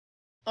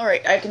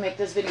Alright, I can make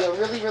this video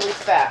really, really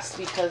fast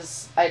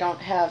because I don't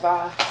have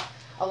a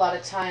lot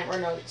of time, or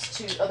no, it's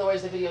too,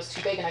 otherwise the video's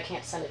too big and I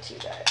can't send it to you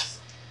guys.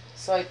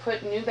 So I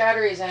put new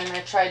batteries in.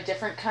 I tried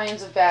different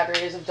kinds of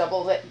batteries of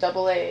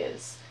double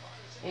A's,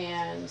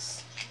 and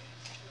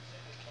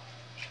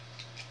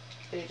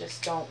they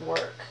just don't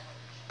work.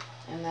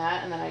 And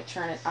then I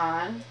turn it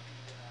on,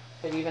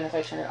 but even if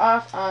I turn it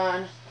off,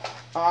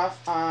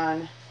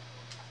 on,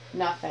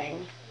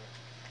 nothing.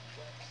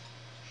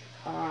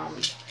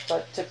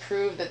 But to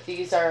prove that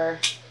these are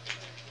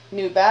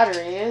new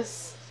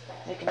batteries,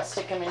 I can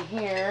stick them in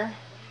here.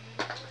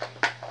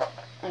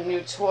 A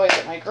new toy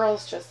that my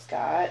girls just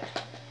got.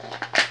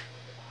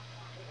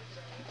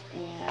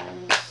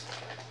 And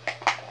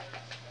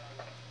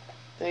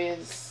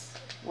this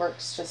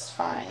works just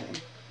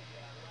fine.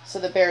 So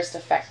the Bear's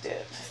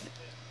defective.